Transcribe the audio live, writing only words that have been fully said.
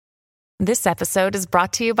This episode is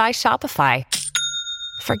brought to you by Shopify.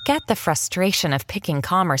 Forget the frustration of picking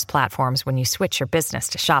commerce platforms when you switch your business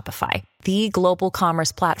to Shopify, the global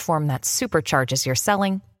commerce platform that supercharges your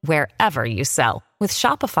selling wherever you sell. With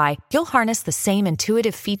Shopify, you'll harness the same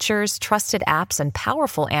intuitive features, trusted apps, and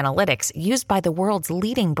powerful analytics used by the world's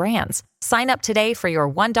leading brands. Sign up today for your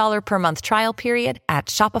 $1 per month trial period at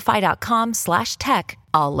shopify.com/tech,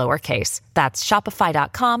 all lowercase. That's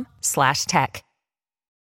shopify.com/tech.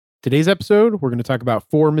 Today's episode, we're going to talk about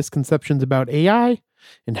 4 misconceptions about AI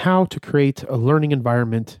and how to create a learning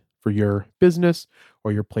environment for your business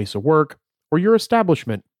or your place of work or your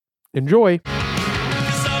establishment. Enjoy.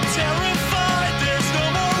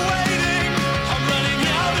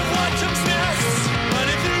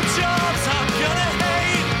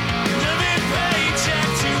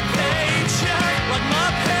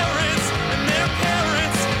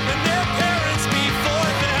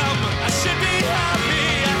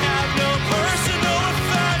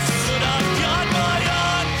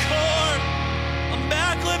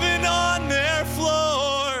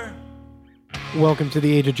 Welcome to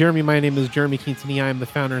the Age of Jeremy. My name is Jeremy Quintanilla. I'm the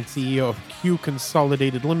founder and CEO of Q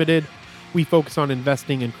Consolidated Limited. We focus on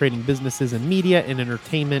investing and creating businesses in media and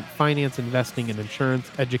entertainment, finance, investing and insurance,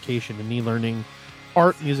 education and e-learning,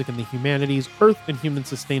 art, music and the humanities, earth and human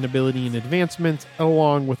sustainability and advancement,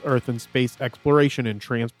 along with earth and space exploration and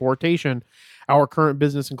transportation. Our current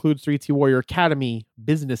business includes 3T Warrior Academy.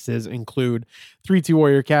 Businesses include 3T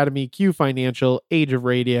Warrior Academy, Q Financial, Age of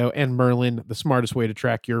Radio, and Merlin, the smartest way to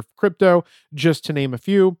track your crypto, just to name a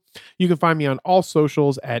few. You can find me on all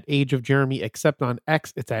socials at Age of Jeremy, except on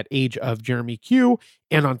X, it's at Age of Jeremy Q,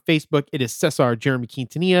 and on Facebook, it is Cesar Jeremy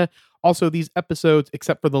Quintanilla. Also, these episodes,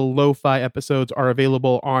 except for the lo-fi episodes, are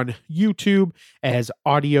available on YouTube as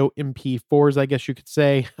audio MP4s, I guess you could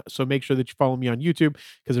say. So make sure that you follow me on YouTube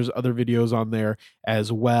because there's other videos on there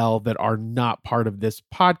as well that are not part of this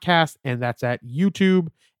podcast. And that's at YouTube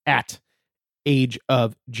at Age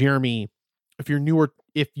of Jeremy.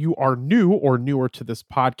 If you are new or newer to this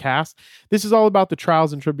podcast, this is all about the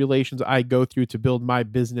trials and tribulations I go through to build my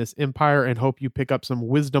business empire and hope you pick up some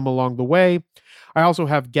wisdom along the way. I also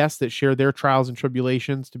have guests that share their trials and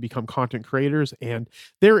tribulations to become content creators and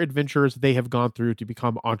their adventures they have gone through to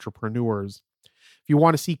become entrepreneurs. If you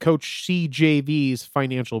want to see Coach CJV's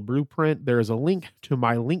financial blueprint, there is a link to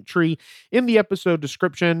my link tree in the episode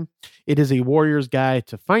description. It is a warrior's guide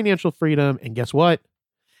to financial freedom, and guess what?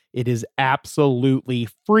 It is absolutely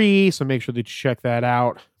free, so make sure that you check that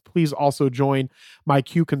out. Please also join my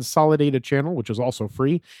Q Consolidated channel, which is also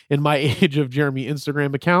free, in my Age of Jeremy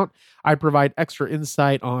Instagram account. I provide extra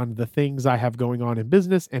insight on the things I have going on in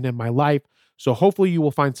business and in my life, so hopefully you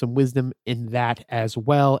will find some wisdom in that as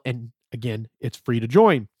well. And again, it's free to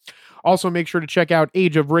join. Also, make sure to check out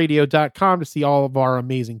ageofradio.com to see all of our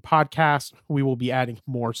amazing podcasts. We will be adding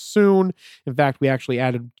more soon. In fact, we actually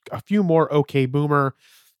added a few more OK Boomer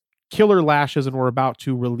Killer Lashes, and we're about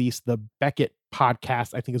to release the Beckett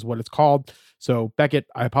podcast, I think is what it's called. So Beckett,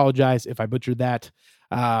 I apologize if I butchered that.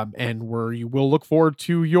 And you will look forward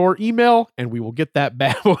to your email and we will get that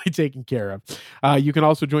bad boy taken care of. You can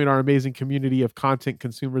also join our amazing community of content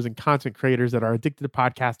consumers and content creators that are addicted to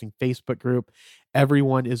podcasting Facebook group.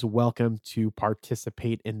 Everyone is welcome to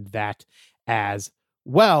participate in that as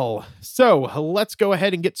well. So let's go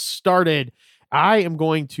ahead and get started. I am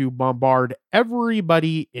going to bombard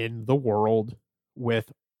everybody in the world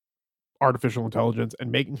with artificial intelligence and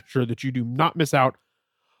making sure that you do not miss out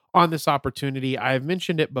on this opportunity. I've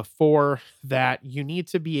mentioned it before that you need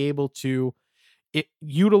to be able to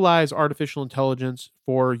utilize artificial intelligence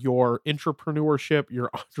for your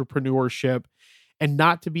entrepreneurship, and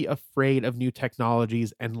not to be afraid of new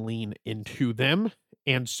technologies and lean into them.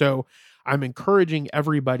 And so I'm encouraging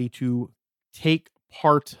everybody to take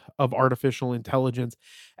part of artificial intelligence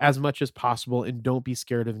as much as possible and don't be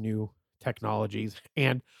scared of new technologies.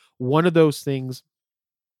 And one of those things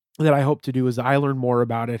that I hope to do as I learn more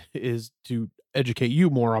about it is to educate you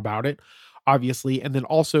more about it, obviously, and then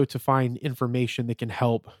also to find information that can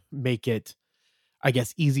help make it, I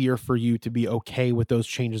guess, easier for you to be okay with those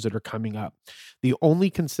changes that are coming up. The only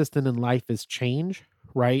consistent in life is change,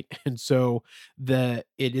 right? And so it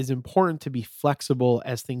is important to be flexible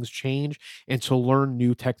as things change and to learn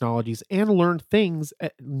new technologies and learn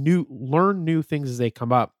new things as they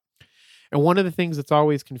come up. And one of the things that's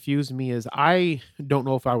always confused me is I don't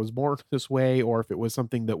know if I was born this way or if it was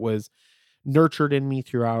something that was nurtured in me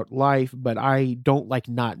throughout life, but I don't like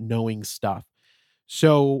not knowing stuff.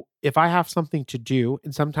 So if I have something to do,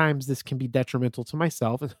 and sometimes this can be detrimental to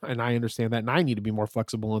myself, and I understand that, and I need to be more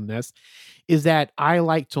flexible in this, is that I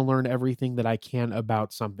like to learn everything that I can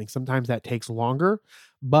about something. Sometimes that takes longer,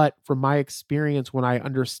 but from my experience, when I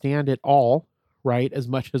understand it all, right, as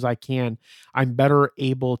much as I can, I'm better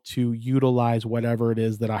able to utilize whatever it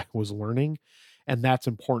is that I was learning. And that's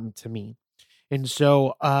important to me. And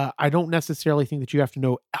so I don't necessarily think that you have to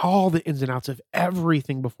know all the ins and outs of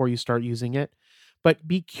everything before you start using it, but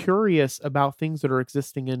be curious about things that are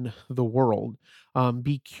existing in the world.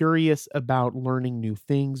 Be curious about learning new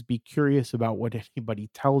things. Be curious about what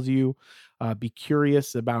anybody tells you. Be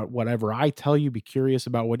curious about whatever I tell you. Be curious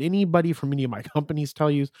about what anybody from any of my companies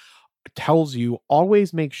tells you.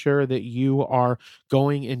 Always make sure that you are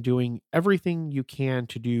going and doing everything you can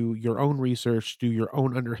to do your own research, do your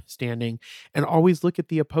own understanding, and always look at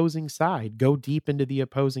the opposing side. Go deep into the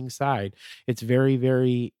opposing side. It's very,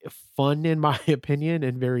 very fun in my opinion,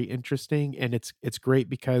 and very interesting. And it's great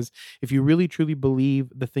because if you really truly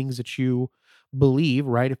believe the things that you believe,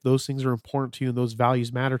 right? If those things are important to you and those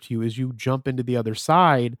values matter to you, as you jump into the other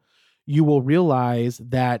side, you will realize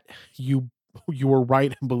that you were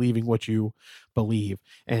right in believing what you believe.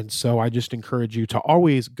 And so I just encourage you to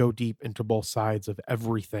always go deep into both sides of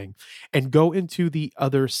everything, and go into the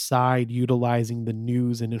other side utilizing the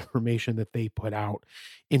news and information that they put out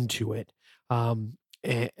into it.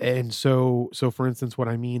 And so for instance, what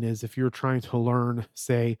I mean is, if you're trying to learn,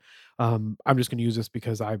 say, I'm just going to use this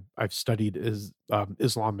because I've studied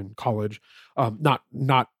Islam in college,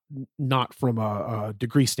 not from a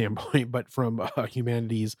degree standpoint, but from a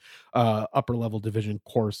humanities upper level division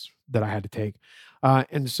course that I had to take.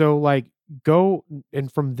 And so, like, go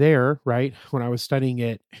and from there, right? When I was studying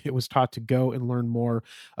it, it was taught to go and learn more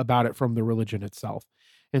about it from the religion itself.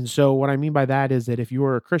 And so, what I mean by that is that if you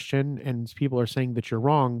are a Christian and people are saying that you're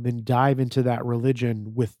wrong, then dive into that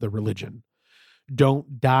religion with the religion.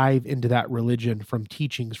 Don't dive into that religion from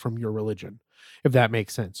teachings from your religion, if that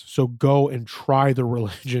makes sense. So go and try the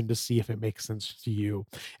religion to see if it makes sense to you,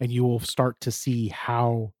 and you will start to see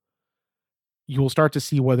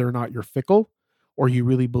whether or not you're fickle or you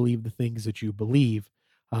really believe the things that you believe.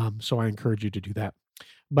 So I encourage you to do that.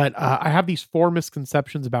 But I have these 4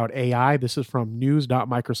 misconceptions about AI. This is from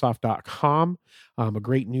news.microsoft.com, a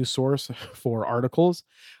great news source for articles.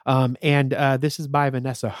 And this is by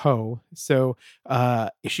Vanessa Ho. So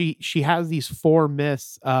she has these 4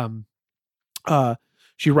 myths. Uh,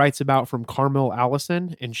 she writes about from Carmel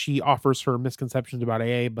Allison, and she offers her misconceptions about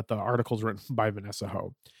AI, but the article's written by Vanessa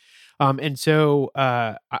Ho.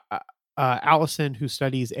 Allison, who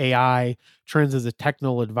studies AI trends as a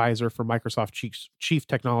technical advisor for Microsoft Chief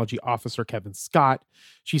Technology Officer Kevin Scott,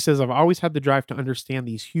 she says, "I've always had the drive to understand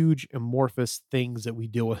these huge amorphous things that we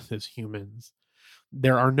deal with as humans.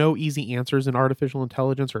 There are no easy answers in artificial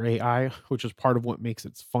intelligence or AI, which is part of what makes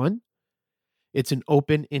it fun. It's an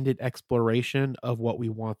open-ended exploration of what we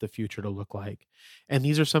want the future to look like." And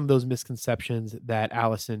these are some of those misconceptions that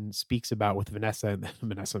Allison speaks about with Vanessa, and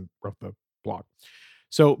Vanessa wrote the blog.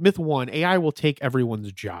 So, myth 1, AI will take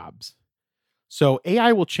everyone's jobs. So,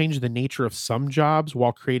 AI will change the nature of some jobs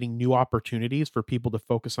while creating new opportunities for people to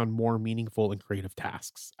focus on more meaningful and creative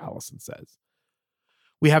tasks, Allison says.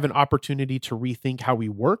 We have an opportunity to rethink how we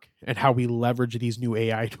work and how we leverage these new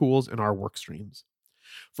AI tools in our work streams.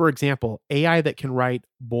 For example, AI that can write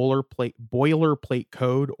boilerplate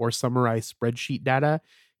code or summarize spreadsheet data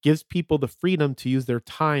gives people the freedom to use their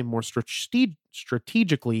time more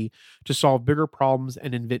strategically to solve bigger problems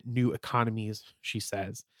and invent new economies, she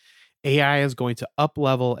says. AI is going to up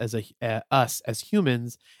level us as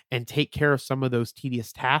humans and take care of some of those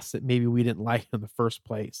tedious tasks that maybe we didn't like in the first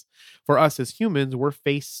place. For us as humans, we're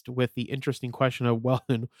faced with the interesting question of, well,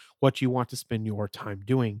 then what you want to spend your time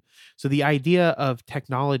doing. So the idea of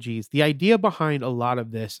technologies, the idea behind a lot of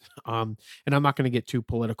this, and I'm not going to get too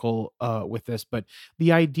political with this, but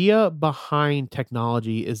the idea behind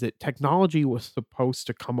technology is that technology was supposed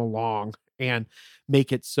to come along and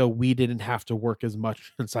make it so we didn't have to work as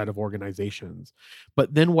much inside of organizations.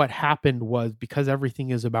 But then what happened was, because everything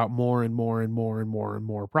is about more and more and more and more and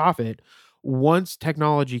more profit, once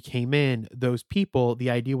technology came in, the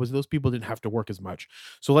idea was those people didn't have to work as much.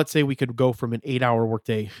 So let's say we could go from an 8-hour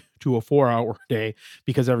workday to a 4-hour day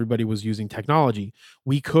because everybody was using technology.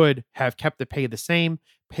 We could have kept the pay the same,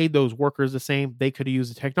 paid those workers the same. They could have used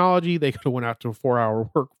the technology. They could have went out to a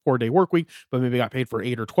 4-day work week, but maybe got paid for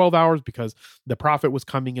 8 or 12 hours because the profit was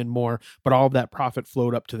coming in more. But all of that profit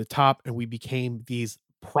flowed up to the top, and we became these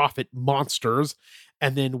profit monsters.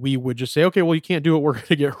 And then we would just say, okay, well, you can't do it. We're going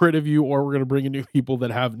to get rid of you, or we're going to bring in new people that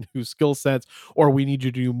have new skill sets, or we need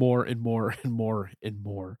you to do more and more and more and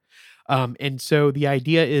more. And so the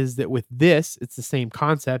idea is that with this, it's the same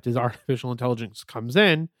concept as artificial intelligence comes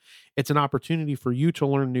in. It's an opportunity for you to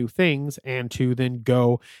learn new things and to then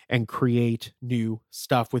go and create new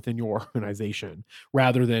stuff within your organization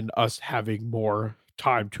rather than us having more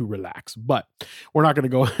time to relax. But we're not going to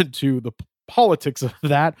go into the politics of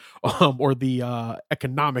that or the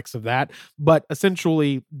economics of that. But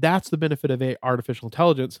essentially, that's the benefit of artificial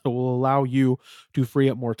intelligence. It will allow you to free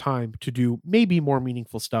up more time to do maybe more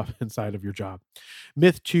meaningful stuff inside of your job.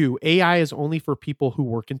 Myth 2, AI is only for people who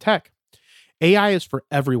work in tech. AI is for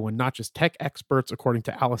everyone, not just tech experts, according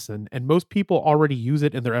to Allison, and most people already use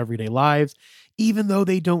it in their everyday lives, even though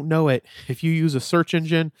they don't know it. If you use a search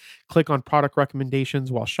engine, click on product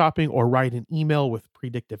recommendations while shopping, or write an email with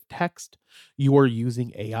predictive text, you are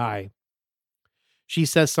using AI. She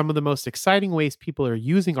says some of the most exciting ways people are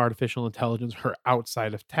using artificial intelligence are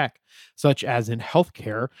outside of tech, such as in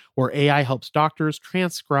healthcare, where AI helps doctors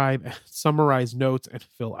transcribe, summarize notes, and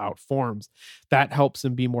fill out forms. That helps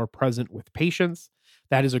them be more present with patients.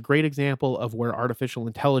 That is a great example of where artificial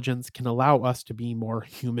intelligence can allow us to be more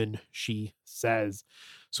human, she says.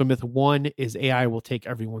 So, myth 1 is AI will take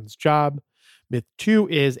everyone's job. Myth 2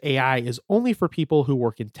 is AI is only for people who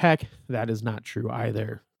work in tech. That is not true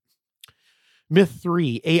either. Myth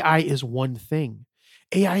 3, AI is one thing.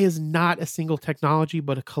 AI is not a single technology,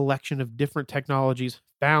 but a collection of different technologies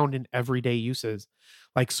found in everyday uses,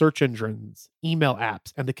 like search engines, email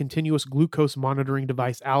apps, and the continuous glucose monitoring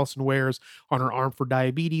device Allison wears on her arm for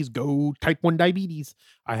diabetes. Go type 1 diabetes.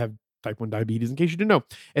 I have type 1 diabetes, in case you didn't know.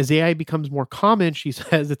 As AI becomes more common, she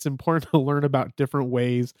says it's important to learn about different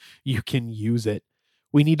ways you can use it.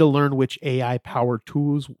 We need to learn which AI powered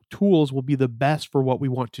tools will be the best for what we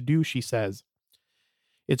want to do, she says.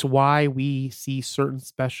 It's why we see certain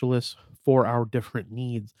specialists for our different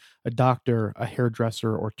needs, a doctor, a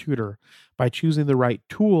hairdresser, or tutor. By choosing the right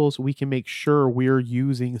tools, we can make sure we're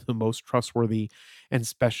using the most trustworthy and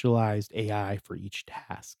specialized AI for each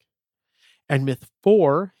task. And myth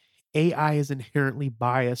 4, AI is inherently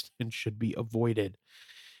biased and should be avoided.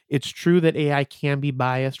 It's true that AI can be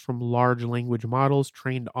biased, from large language models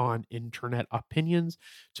trained on internet opinions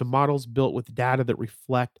to models built with data that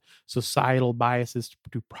reflect societal biases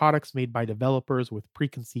to products made by developers with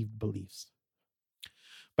preconceived beliefs.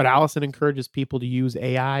 But Allison encourages people to use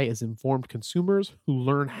AI as informed consumers who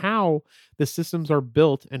learn how the systems are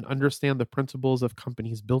built and understand the principles of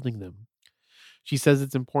companies building them. She says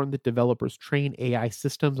it's important that developers train AI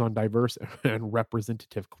systems on diverse and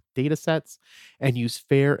representative data sets and use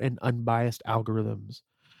fair and unbiased algorithms.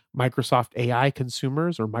 Microsoft AI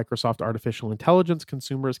consumers, or Microsoft Artificial Intelligence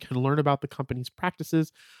consumers, can learn about the company's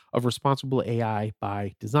practices of responsible AI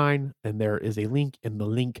by design. And there is a link in the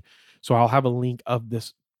link. So I'll have a link of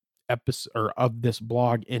this episode or of this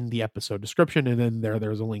blog in the episode description. And then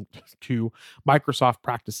there's a link to Microsoft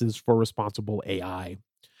practices for responsible AI.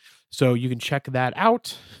 So you can check that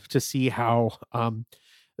out to see how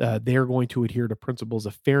they're going to adhere to principles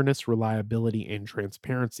of fairness, reliability, and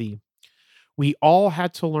transparency. We all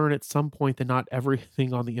had to learn at some point that not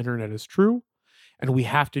everything on the internet is true. And we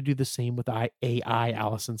have to do the same with AI,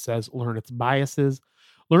 Allison says. Learn its biases,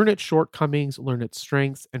 learn its shortcomings, learn its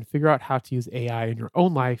strengths, and figure out how to use AI in your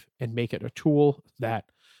own life and make it a tool that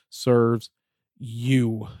serves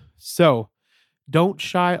you. So, don't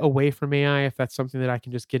shy away from AI if that's something that I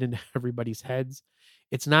can just get into everybody's heads.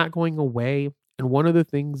 It's not going away. And one of the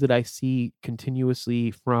things that I see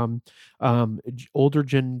continuously from older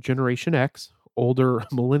Generation X, older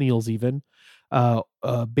millennials, even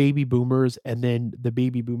baby boomers, and then the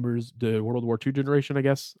baby boomers, the World War II generation, I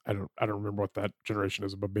guess. I don't remember what that generation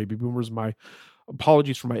is, but baby boomers. My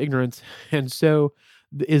apologies for my ignorance. And so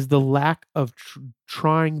is the lack of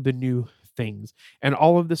trying the new things. And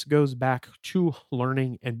all of this goes back to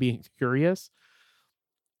learning and being curious.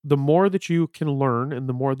 The more that you can learn and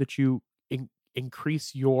the more that you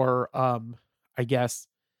increase your, I guess,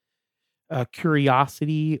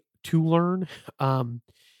 curiosity to learn,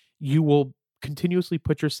 you will continuously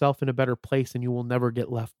put yourself in a better place and you will never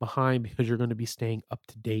get left behind because you're going to be staying up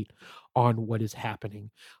to date on what is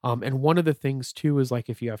happening. And one of the things too is, like,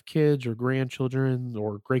 if you have kids or grandchildren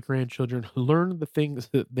or great grandchildren, learn the things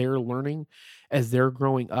that they're learning as they're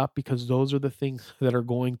growing up, because those are the things that are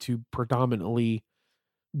going to predominantly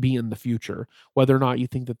be in the future. Whether or not you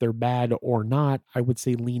think that they're bad or not, I would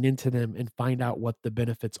say lean into them and find out what the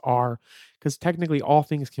benefits are, because technically all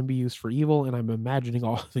things can be used for evil, and I'm imagining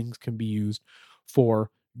all things can be used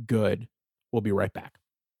for good. We'll be right back.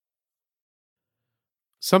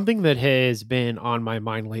 Something that has been on my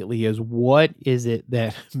mind lately is what is it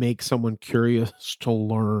that makes someone curious to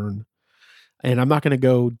learn? And I'm not going to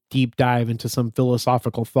go deep dive into some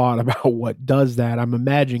philosophical thought about what does that. I'm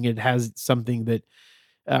imagining it has something that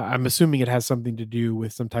I'm assuming it has something to do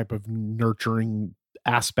with some type of nurturing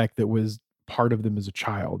aspect that was part of them as a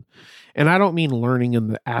child. And I don't mean learning in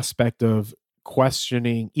the aspect of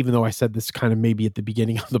questioning, even though I said this kind of maybe at the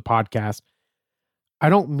beginning of the podcast. I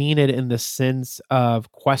don't mean it in the sense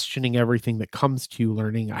of questioning everything that comes to you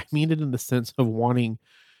learning. I mean it in the sense of wanting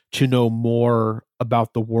to know more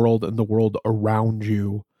about the world and the world around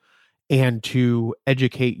you and to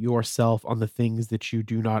educate yourself on the things that you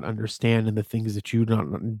do not understand and the things that you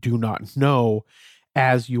do not know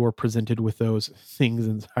as you are presented with those things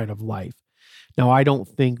inside of life. Now, I don't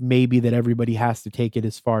think maybe that everybody has to take it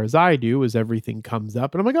as far as I do, as everything comes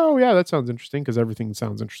up. And I'm like, oh, yeah, that sounds interesting because everything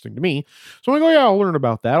sounds interesting to me. So I'm like, oh, yeah, I'll learn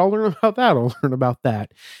about that. I'll learn about that. I'll learn about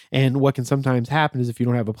that. And what can sometimes happen is if you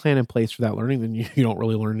don't have a plan in place for that learning, then you don't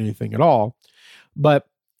really learn anything at all. But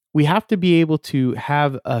we have to be able to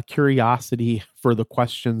have a curiosity for the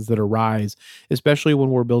questions that arise, especially when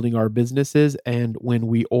we're building our businesses and when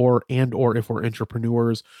we or if we're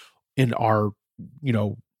entrepreneurs in our, you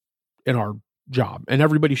know, in our job. And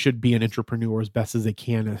everybody should be an entrepreneur as best as they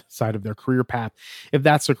can inside of their career path, if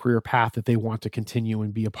that's a career path that they want to continue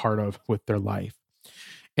and be a part of with their life.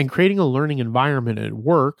 And creating a learning environment at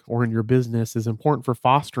work or in your business is important for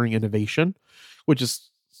fostering innovation, which is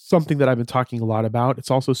something that I've been talking a lot about.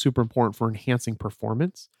 It's also super important for enhancing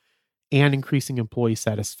performance and increasing employee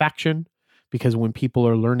satisfaction, because when people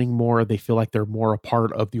are learning more, they feel like they're more a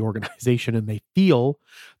part of the organization and they feel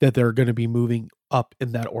that they're going to be moving up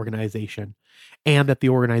in that organization and that the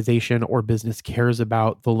organization or business cares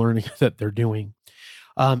about the learning that they're doing.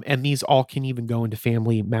 And these all can even go into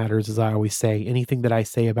family matters, as I always say. Anything that I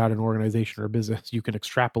say about an organization or a business, you can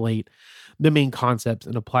extrapolate the main concepts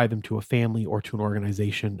and apply them to a family or to an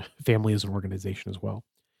organization. Family is an organization as well.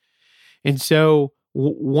 And so,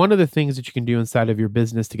 one of the things that you can do inside of your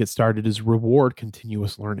business to get started is reward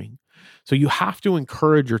continuous learning. So, you have to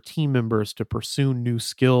encourage your team members to pursue new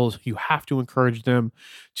skills. You have to encourage them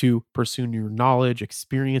to pursue new knowledge,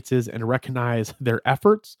 experiences, and recognize their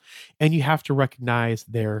efforts. And you have to recognize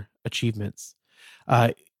their achievements.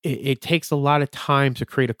 It takes a lot of time to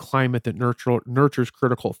create a climate that nurtures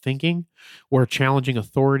critical thinking, where challenging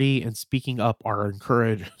authority and speaking up are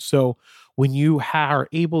encouraged. So, when you are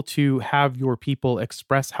able to have your people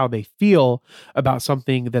express how they feel about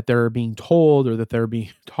something that they're being told or that they're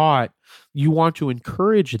being taught, you want to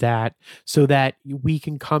encourage that so that we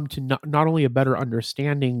can come to not only a better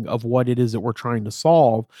understanding of what it is that we're trying to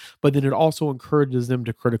solve, but then it also encourages them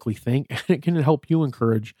to critically think, and it can help you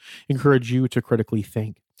encourage you to critically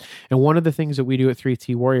think. And one of the things that we do at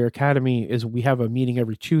 3T Warrior Academy is we have a meeting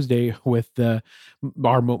every Tuesday with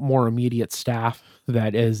our more immediate staff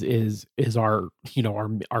that is our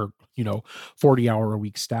our 40-hour a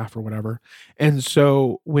week staff or whatever. And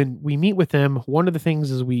so when we meet with them, one of the things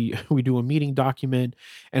is we do a meeting document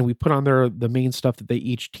and we put on there the main stuff that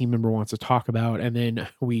each team member wants to talk about, and then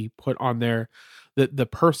we put on there the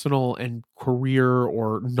personal and career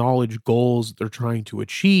or knowledge goals they're trying to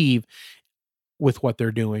achieve with what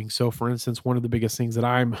they're doing. So for instance, one of the biggest things that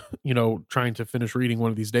I'm, trying to finish reading one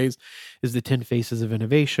of these days is the 10 Faces of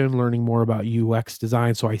Innovation, learning more about UX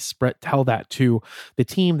design. So I tell that to the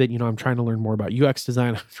team that, I'm trying to learn more about UX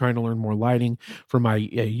design. I'm trying to learn more lighting for my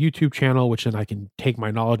YouTube channel, which then I can take my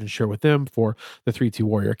knowledge and share with them for the 3T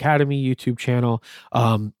Warrior Academy YouTube channel.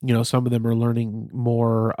 Some of them are learning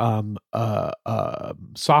more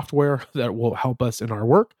software that will help us in our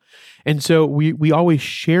work. And so we always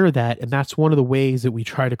share that, and that's one of the ways that we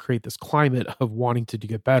try to create this climate of wanting to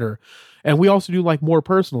get better. And we also do like more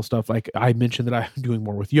personal stuff. Like I mentioned that I'm doing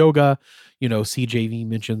more with yoga. CJV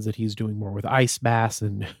mentions that he's doing more with ice baths,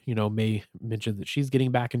 and May mentioned that she's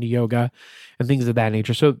getting back into yoga and things of that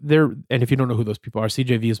nature. So and if you don't know who those people are,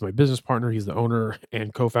 CJV is my business partner. He's the owner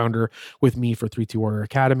and co-founder with me for 3T Warrior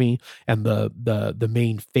Academy and the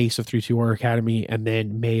main face of 3T Warrior Academy. And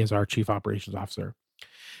then May is our chief operations officer.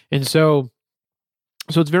 And so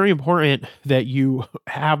it's very important that you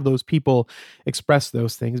have those people express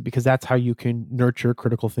those things, because that's how you can nurture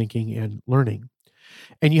critical thinking and learning.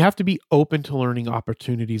 And you have to be open to learning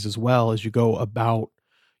opportunities as well as you go about,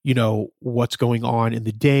 what's going on in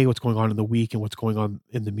the day, what's going on in the week, and what's going on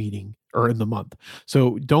in the meeting or in the month.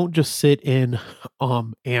 So don't just sit in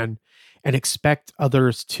and expect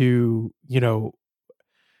others to,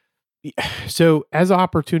 So as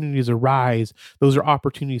opportunities arise, those are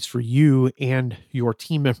opportunities for you and your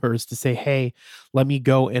team members to say, hey, let me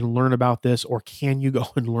go and learn about this, or can you go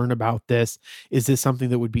and learn about this? Is this something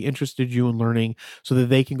that would be interested you in learning, so that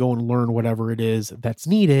they can go and learn whatever it is that's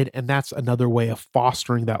needed? And that's another way of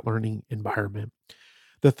fostering that learning environment.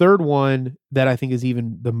 The third one that I think is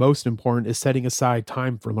even the most important is setting aside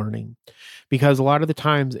time for learning. Because a lot of the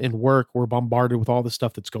times in work, we're bombarded with all the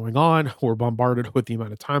stuff that's going on. We're bombarded with the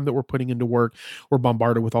amount of time that we're putting into work. We're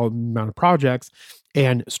bombarded with all the amount of projects.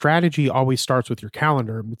 And strategy always starts with your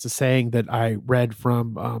calendar. It's a saying that I read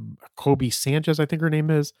from Kobe Sanchez, I think her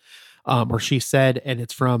name is, or she said, and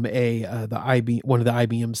it's from one of the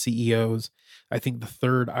IBM CEOs. I think the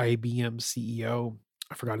third IBM CEO.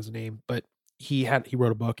 I forgot his name, but he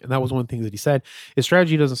wrote a book, and that was one of the things that he said is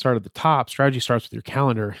strategy doesn't start at the top. Strategy starts with your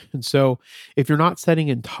calendar. And so if you're not setting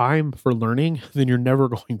in time for learning, then you're never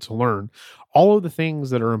going to learn. All of the things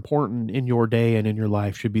that are important in your day and in your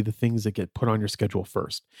life should be the things that get put on your schedule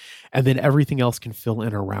first. And then everything else can fill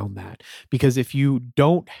in around that. Because if you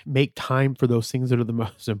don't make time for those things that are the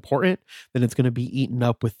most important, then it's going to be eaten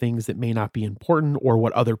up with things that may not be important, or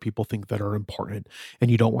what other people think that are important.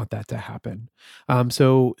 And you don't want that to happen.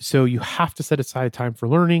 So you have to set aside time for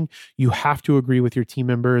learning. You have to agree with your team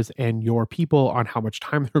members and your people on how much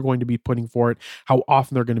time they're going to be putting for it, how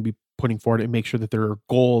often they're going to be putting for it, and make sure that there are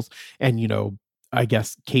goals and, I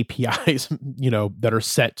guess KPIs, that are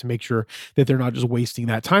set to make sure that they're not just wasting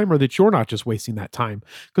that time, or that you're not just wasting that time.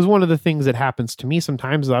 Because one of the things that happens to me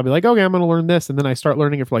sometimes is I'll be like, okay, I'm going to learn this. And then I start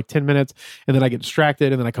learning it for like 10 minutes, and then I get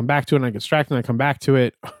distracted, and then I come back to it, and I get distracted, and I come back to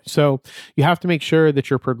it. So you have to make sure that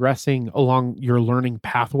you're progressing along your learning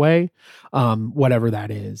pathway, whatever that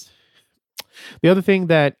is. The other thing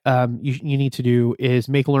that you need to do is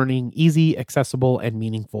make learning easy, accessible, and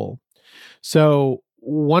meaningful. So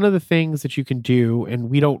one of the things that you can do, and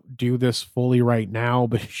we don't do this fully right now,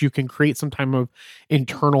 but you can create some type of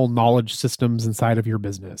internal knowledge systems inside of your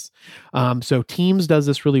business. So Teams does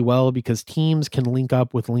this really well, because Teams can link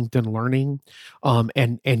up with LinkedIn Learning,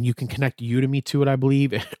 and you can connect Udemy to it, I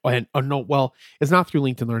believe. And no, well, it's not through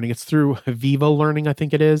LinkedIn Learning; it's through Viva Learning, I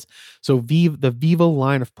think it is. So the Viva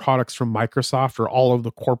line of products from Microsoft are all of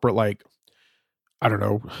the corporate, like, I don't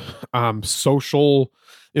know, social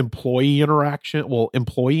employee interactions,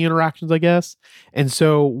 I guess. And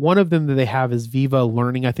so one of them that they have is Viva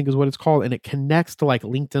Learning, I think is what it's called. And it connects to like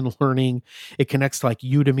LinkedIn Learning. It connects to like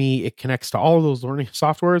Udemy. It connects to all of those learning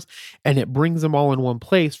softwares, and it brings them all in one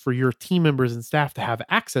place for your team members and staff to have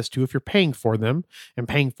access to, if you're paying for them and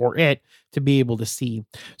paying for it, to be able to see.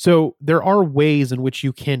 So there are ways in which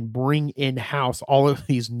you can bring in-house all of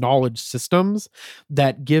these knowledge systems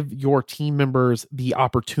that give your team members the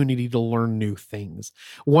opportunity to learn new things.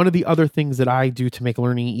 One of the other things that I do to make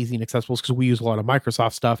learning easy and accessible, because we use a lot of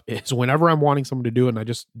Microsoft stuff, is whenever I'm wanting someone to do it, and I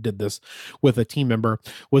just did this with a team member,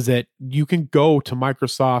 was that you can go to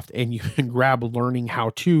Microsoft and you can grab learning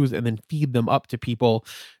how-tos and then feed them up to people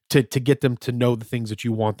to get them to know the things that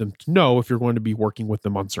you want them to know if you're going to be working with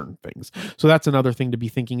them on certain things. So that's another thing to be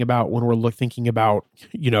thinking about when we're thinking about,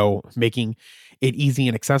 making it easy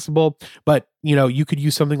and accessible. But, you could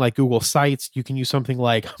use something like Google Sites. You can use something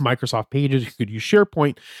like Microsoft Pages. You could use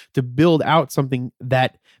SharePoint to build out something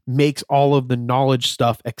that makes all of the knowledge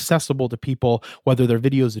stuff accessible to people, whether they're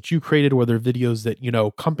videos that you created, whether they're videos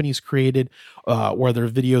that, companies created, whether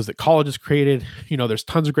they're videos that colleges created. There's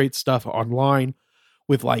tons of great stuff online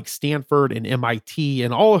with like Stanford and MIT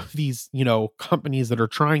and all of these, companies that are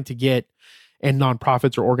trying to get, and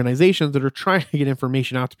nonprofits or organizations that are trying to get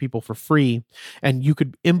information out to people for free. And you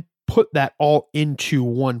could input that all into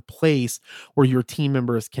one place where your team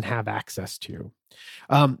members can have access to.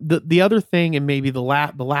 The other thing, and maybe the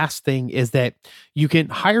last thing, is that you can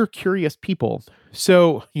hire curious people.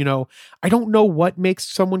 So, I don't know what makes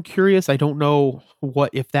someone curious. I don't know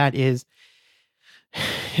if that is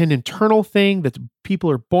an internal thing that people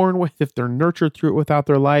are born with, if they're nurtured through it without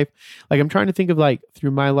their life. Like, I'm trying to think of like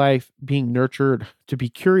through my life being nurtured to be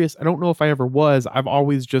curious. I don't know if I ever was. I've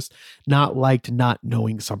always just not liked not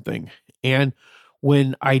knowing something. And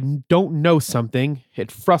when I don't know something, it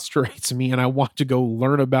frustrates me and I want to go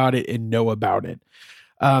learn about it and know about it.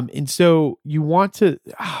 And so you want to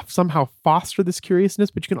somehow foster this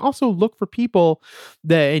curiousness, but you can also look for people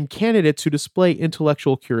and candidates who display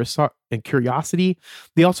intellectual curiosity.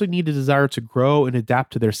 They also need a desire to grow and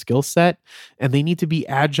adapt to their skill set, and they need to be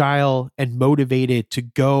agile and motivated to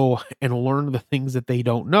go and learn the things that they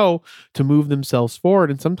don't know to move themselves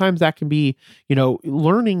forward. And sometimes that can be,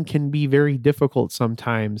 learning can be very difficult.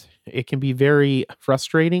 Sometimes it can be very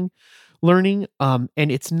frustrating. learning. And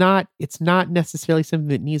it's not necessarily something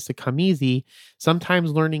that needs to come easy.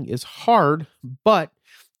 Sometimes learning is hard, but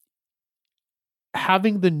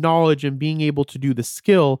having the knowledge and being able to do the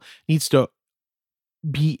skill needs to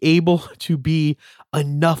be able to be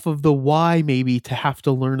enough of the why, maybe, to have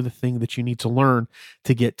to learn the thing that you need to learn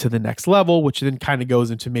to get to the next level, which then kind of goes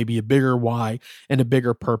into maybe a bigger why and a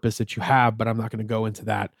bigger purpose that you have. But I'm not going to go into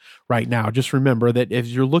that right now. Just remember that if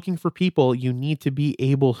you're looking for people, you need to be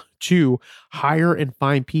able to hire and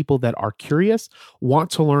find people that are curious, want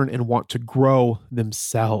to learn, and want to grow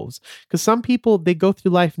themselves. Because some people, they go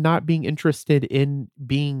through life not being interested in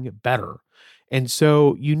being better. And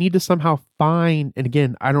so you need to somehow find, and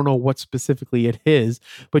again, I don't know what specifically it is,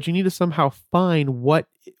 but you need to somehow find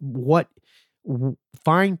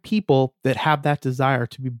find people that have that desire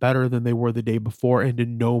to be better than they were the day before and to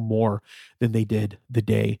know more than they did the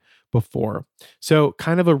day before. So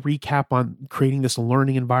kind of a recap on creating this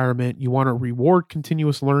learning environment. You want to reward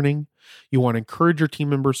continuous learning. You want to encourage your team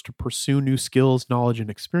members to pursue new skills, knowledge, and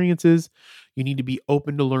experiences. You need to be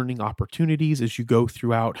open to learning opportunities as you go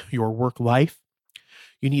throughout your work life.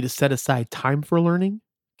 You need to set aside time for learning,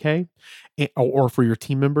 okay? Or for your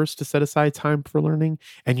team members to set aside time for learning.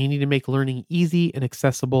 And you need to make learning easy and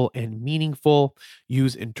accessible and meaningful.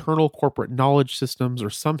 Use internal corporate knowledge systems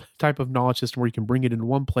or some type of knowledge system where you can bring it in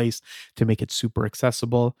one place to make it super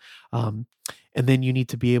accessible. And then you need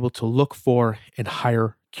to be able to look for and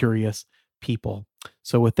hire curious people.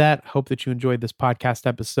 So with that, I hope that you enjoyed this podcast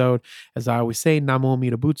episode. As I always say, Namo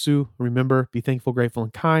Amida Butsu. Remember, be thankful, grateful,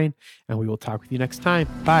 and kind. And we will talk with you next time.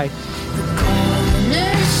 Bye. The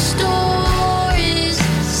corner store is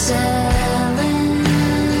selling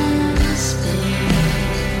spare,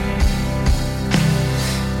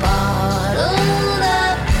 bottled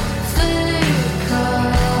up food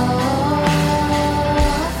coffee.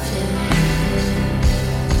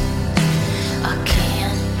 I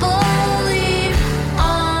can't believe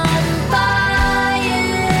I'm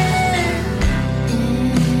buying it.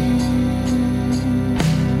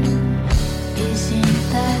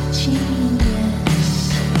 Isn't that genius?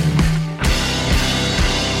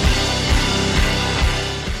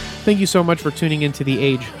 Thank you so much for tuning into The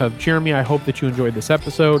Age of Jeremy. I hope that you enjoyed this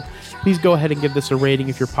episode. Please go ahead and give this a rating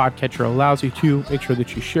if your podcatcher allows you to. Make sure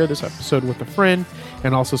that you share this episode with a friend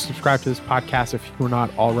and also subscribe to this podcast if you are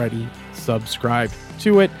not already subscribed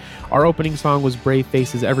to it. Our opening song was Brave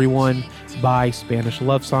Faces Everyone by Spanish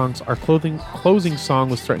Love Songs. Our closing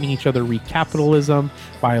song was Threatening Each Other Recapitalism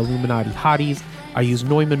by Illuminati Hotties. I use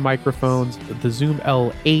Neumann microphones, the Zoom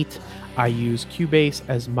L8. I use Cubase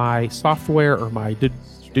as my software or my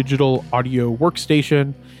digital audio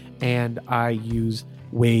workstation, and I use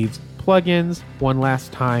Waves plugins. One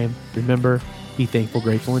last time, remember, be thankful,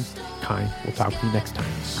 grateful, and kind. We'll talk to you next time.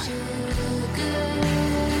 Bye.